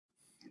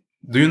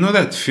Do you know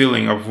that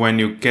feeling of when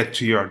you get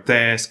to your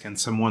desk and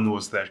someone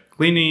was there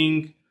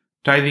cleaning,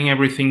 tidying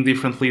everything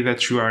differently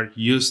that you are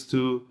used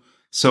to,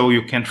 so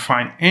you can't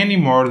find any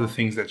more of the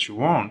things that you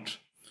want?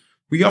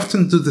 We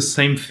often do the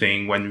same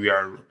thing when we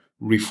are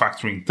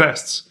refactoring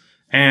tests,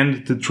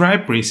 and the dry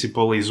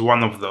principle is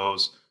one of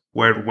those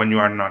where when you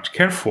are not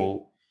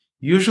careful,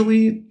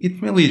 usually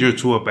it may lead you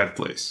to a bad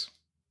place.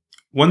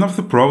 One of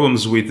the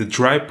problems with the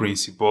dry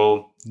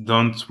principle,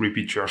 don't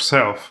repeat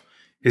yourself,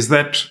 is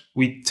that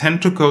we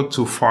tend to go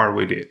too far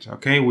with it,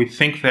 okay? We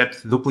think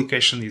that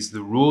duplication is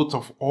the root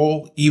of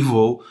all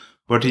evil,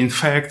 but in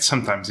fact,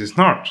 sometimes it's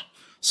not.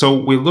 So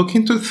we look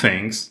into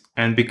things,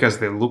 and because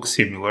they look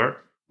similar,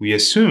 we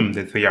assume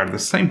that they are the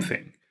same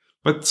thing.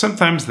 But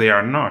sometimes they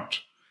are not.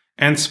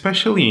 And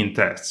especially in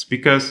tests,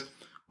 because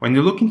when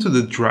you look into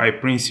the dry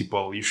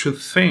principle, you should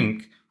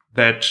think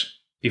that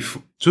if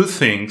two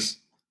things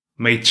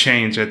may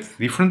change at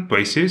different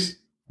places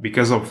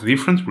because of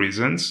different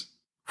reasons,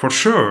 for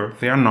sure,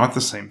 they are not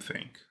the same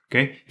thing,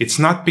 okay? It's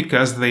not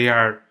because they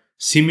are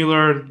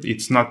similar,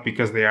 it's not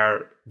because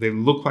they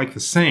look like the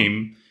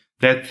same,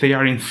 that they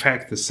are in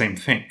fact the same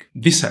thing.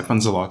 This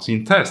happens a lot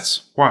in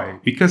tests. Why?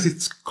 Because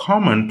it's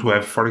common to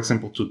have, for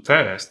example, two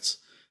tests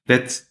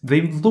that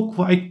they look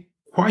like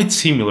quite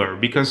similar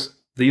because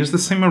they use the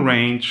same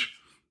arrange,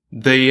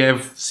 they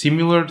have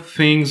similar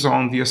things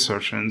on the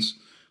assertions,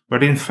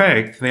 but in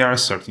fact, they are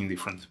asserting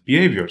different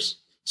behaviors.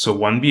 So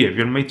one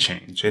behavior may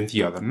change and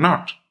the other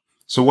not.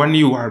 So when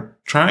you are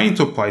trying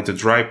to apply the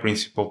dry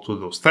principle to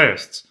those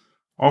tests,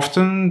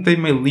 often they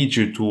may lead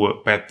you to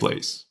a bad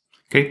place.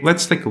 Okay,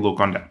 let's take a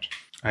look on that.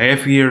 I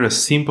have here a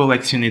simple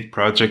XUnit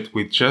project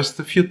with just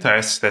a few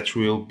tests that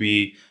will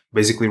be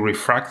basically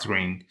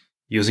refactoring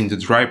using the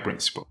dry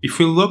principle. If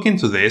we look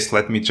into this,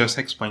 let me just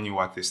explain you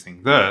what this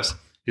thing does,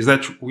 is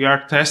that we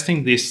are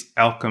testing this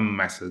welcome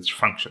message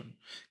function.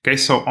 Okay,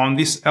 so on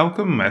this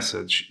welcome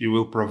message, you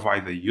will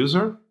provide a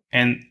user,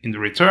 and in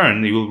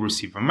return, you will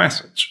receive a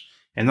message.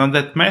 And on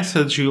that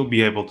message, you'll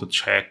be able to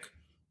check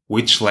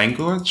which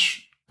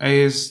language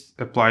is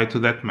applied to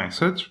that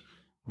message,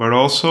 but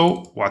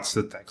also what's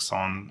the text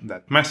on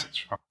that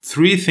message.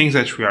 Three things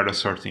that we are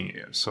asserting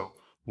here. So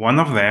one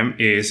of them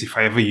is if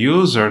I have a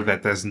user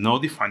that has no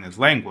defined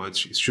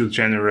language, it should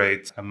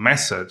generate a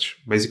message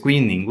basically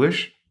in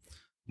English.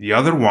 The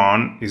other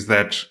one is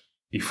that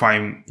if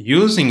I'm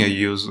using a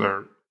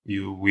user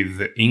with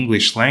the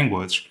English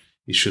language,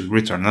 it should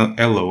return a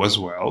hello as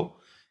well.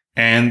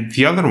 And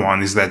the other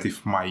one is that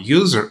if my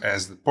user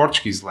has the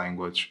Portuguese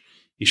language,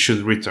 it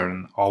should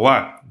return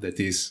olá, that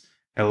is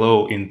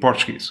hello in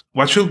Portuguese.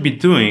 What you'll be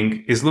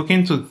doing is look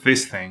into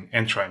this thing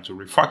and trying to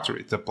refactor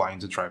it, applying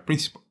the dry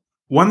principle.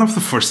 One of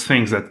the first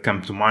things that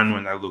come to mind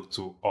when I look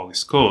to all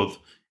this code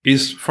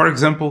is, for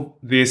example,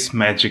 these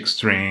magic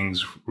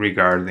strings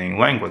regarding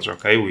language,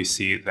 okay? We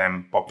see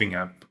them popping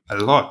up a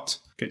lot.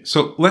 Okay,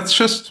 so let's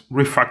just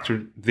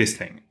refactor this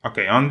thing.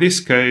 Okay, on this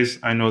case,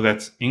 I know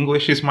that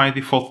English is my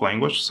default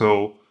language,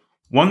 so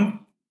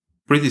one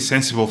pretty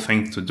sensible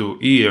thing to do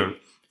here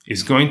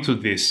is going to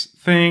this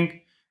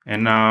thing,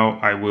 and now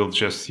I will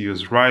just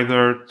use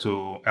Rider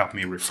to help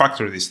me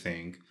refactor this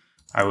thing.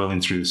 I will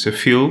introduce a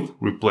field,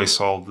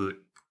 replace all the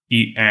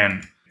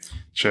en,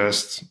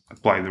 just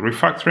apply the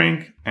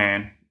refactoring,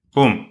 and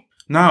boom.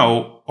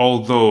 Now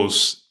all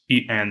those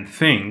en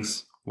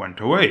things went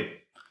away.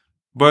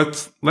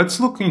 But let's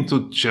look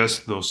into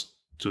just those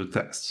two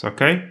tests,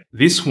 okay?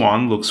 This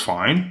one looks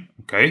fine,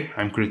 okay?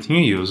 I'm creating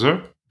a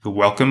user. The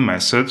welcome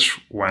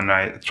message, when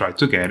I try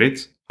to get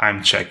it,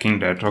 I'm checking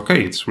that,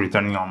 okay, it's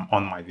returning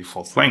on my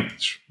default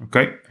language,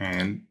 okay?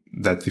 And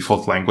that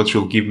default language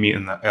will give me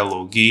an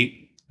log.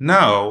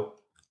 Now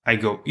I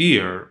go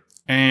here,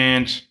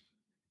 and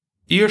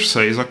here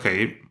says,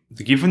 okay,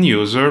 the given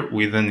user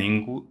with an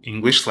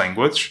English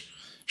language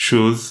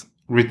should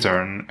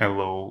return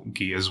log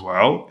as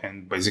well,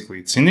 and basically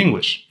it's in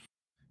English.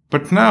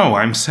 But now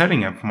I'm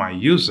setting up my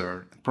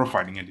user and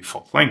providing a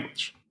default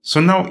language.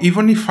 So now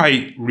even if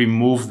I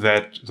remove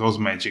those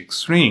magic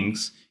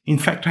strings, in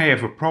fact I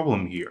have a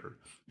problem here.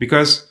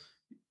 Because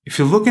if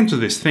you look into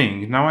this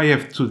thing, now I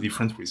have two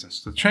different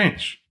reasons to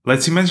change.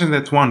 Let's imagine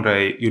that one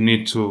day you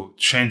need to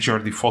change your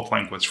default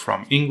language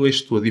from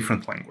English to a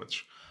different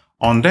language.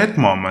 On that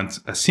moment,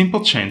 a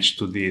simple change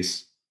to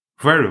this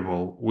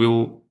variable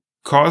will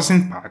cause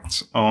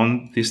impacts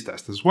on this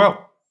test as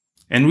well.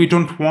 And we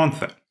don't want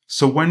that.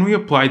 So when we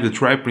apply the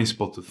dry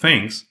principle to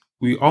things,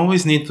 we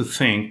always need to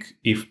think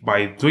if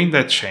by doing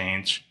that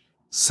change,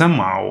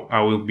 somehow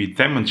I will be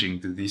damaging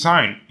the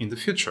design in the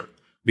future.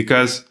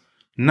 Because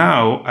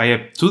now I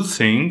have two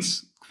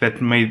things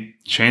that may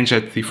change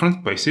at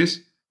different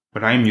places,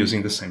 but I'm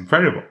using the same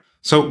variable.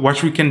 So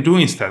what we can do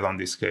instead on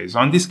this case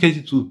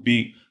it would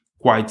be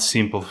quite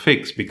simple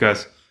fix,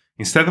 because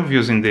instead of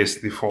using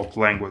this default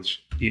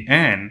language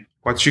en,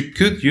 what you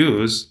could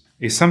use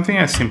is something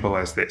as simple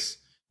as this.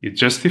 You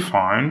just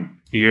define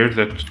here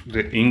that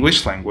the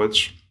English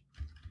language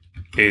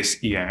is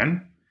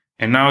en,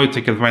 and now you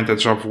take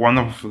advantage of one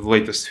of the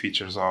latest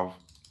features of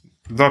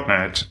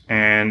dotnet,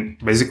 and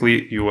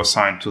basically you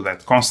assign to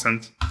that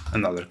constant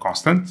another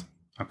constant,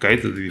 okay,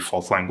 to the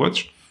default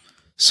language.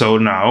 So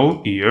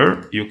now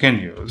here you can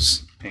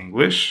use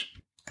English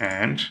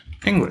and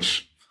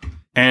English.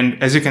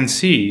 And as you can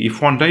see,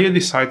 if one day you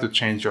decide to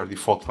change your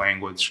default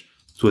language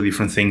to a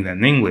different thing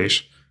than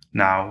English,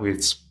 now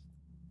it's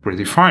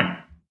pretty fine.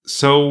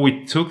 So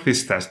we took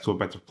this test to a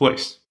better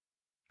place.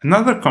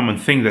 Another common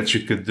thing that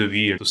you could do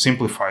here to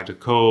simplify the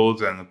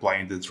code and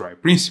applying the dry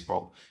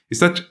principle is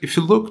that if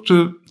you look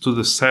to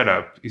the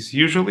setup, it's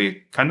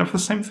usually kind of the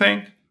same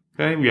thing.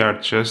 Okay, we are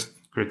just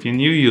creating a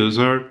new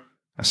user,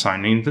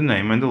 assigning the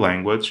name and the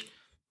language.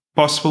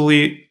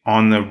 Possibly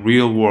on a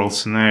real world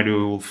scenario,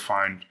 we will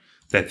find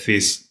that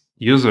this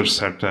user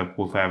setup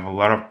will have a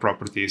lot of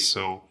properties.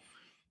 So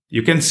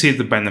you can see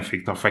the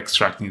benefit of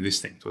extracting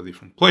this thing to a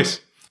different place.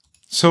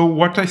 So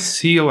what I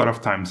see a lot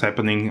of times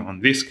happening on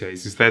this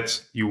case is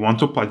that you want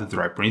to apply the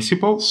dry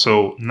principle.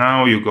 So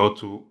now you go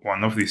to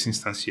one of these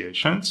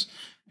instantiations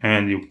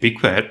and you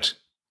pick that,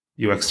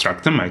 you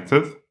extract the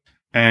method,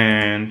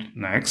 and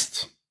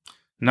next,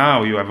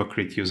 now you have a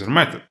create user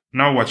method.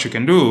 Now what you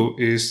can do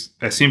is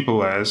as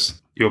simple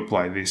as you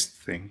apply this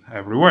thing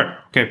everywhere.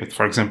 Okay, but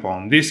for example,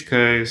 on this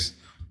case,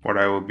 what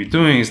I will be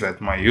doing is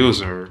that my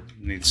user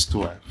needs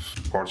to have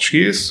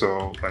Portuguese.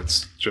 So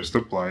let's just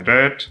apply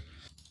that.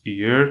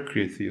 Here,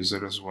 create the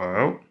user as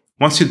well.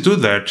 Once you do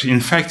that, in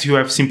fact, you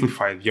have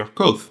simplified your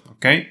code,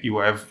 okay? You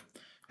have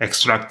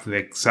extracted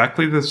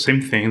exactly the same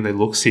thing, they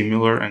look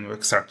similar, and you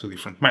extract a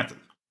different method.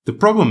 The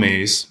problem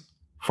is,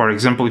 for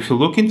example, if you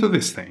look into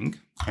this thing,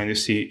 and you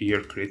see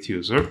here, create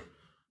user,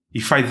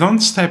 if I don't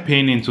step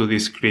into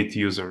this create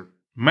user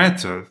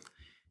method,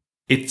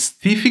 it's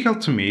difficult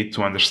to me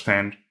to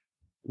understand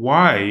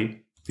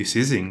why this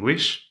is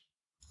English,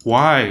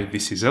 why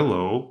this is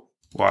hello,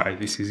 why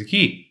this is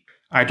GUI.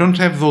 I don't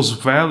have those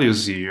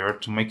values here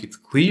to make it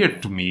clear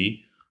to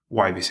me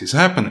why this is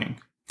happening.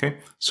 Okay,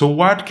 so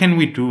what can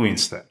we do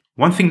instead?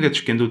 One thing that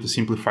you can do to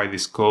simplify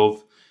this code,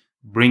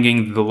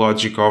 bringing the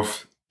logic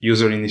of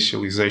user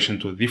initialization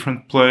to a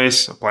different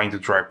place, applying the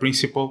dry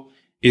principle,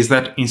 is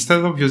that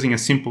instead of using a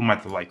simple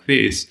method like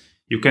this,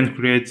 you can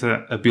create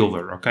a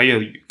builder, okay?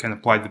 You can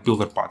apply the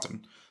builder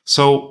pattern.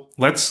 So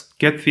let's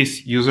get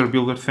this user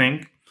builder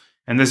thing.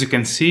 And as you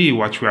can see,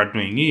 what we are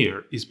doing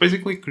here is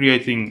basically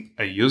creating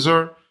a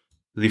user.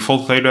 The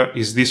default data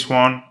is this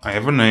one. I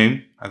have a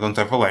name. I don't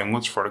have a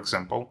language, for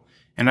example.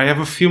 And I have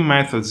a few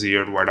methods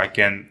here where I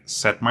can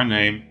set my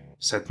name,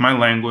 set my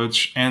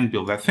language, and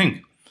build that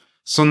thing.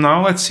 So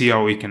now let's see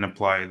how we can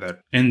apply that.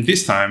 And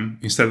this time,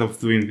 instead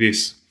of doing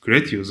this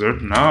create user,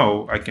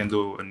 now I can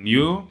do a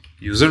new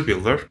user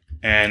builder.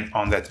 And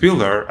on that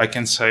builder, I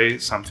can say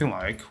something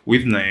like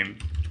with name,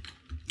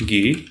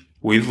 GUI,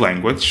 with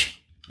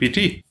language,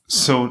 PT.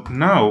 So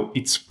now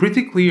it's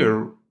pretty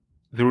clear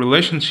the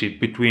relationship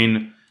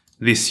between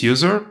this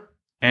user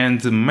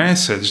and the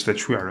message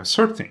that we are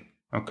asserting,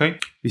 okay?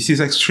 This is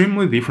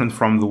extremely different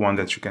from the one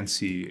that you can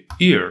see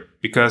here,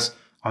 because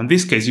on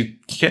this case, you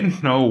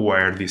can't know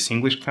where this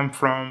English came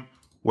from,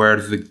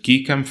 where the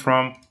GUI came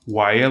from,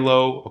 why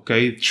hello,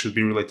 okay? It should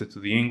be related to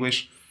the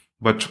English,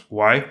 but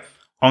why?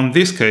 On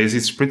this case,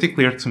 it's pretty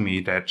clear to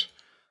me that,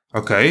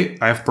 okay,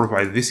 I have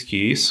provided this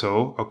key,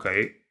 so,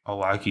 okay,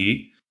 hola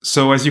GUI.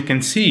 So as you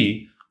can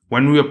see,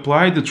 when we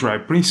apply the dry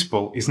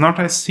principle, it's not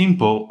as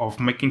simple of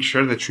making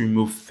sure that we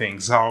move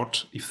things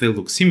out if they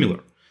look similar.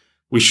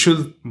 We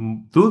should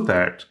do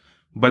that,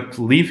 but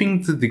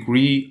leaving the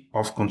degree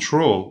of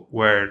control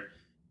where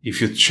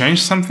if you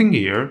change something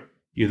here,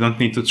 you don't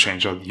need to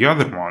change all the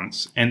other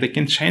ones, and they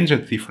can change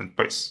at different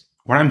pace.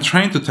 What I'm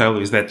trying to tell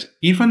you is that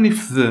even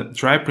if the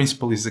dry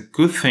principle is a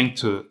good thing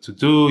to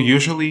do,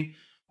 usually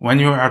when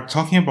you are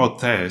talking about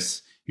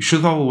tests, you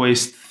should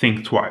always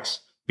think twice,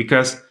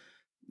 because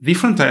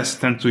different tests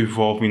tend to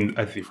evolve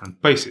at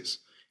different paces,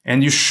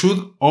 and you should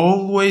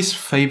always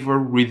favor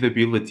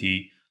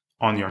readability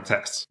on your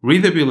tests.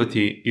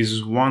 Readability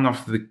is one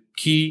of the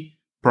key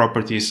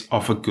properties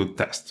of a good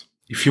test.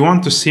 If you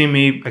want to see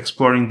me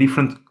exploring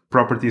different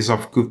properties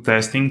of good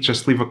testing,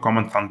 just leave a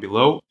comment down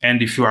below.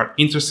 And if you are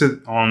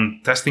interested on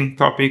testing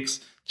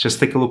topics, just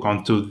take a look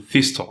onto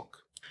this talk.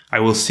 I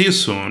will see you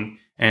soon,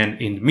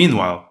 and in the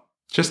meanwhile,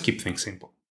 just keep things simple.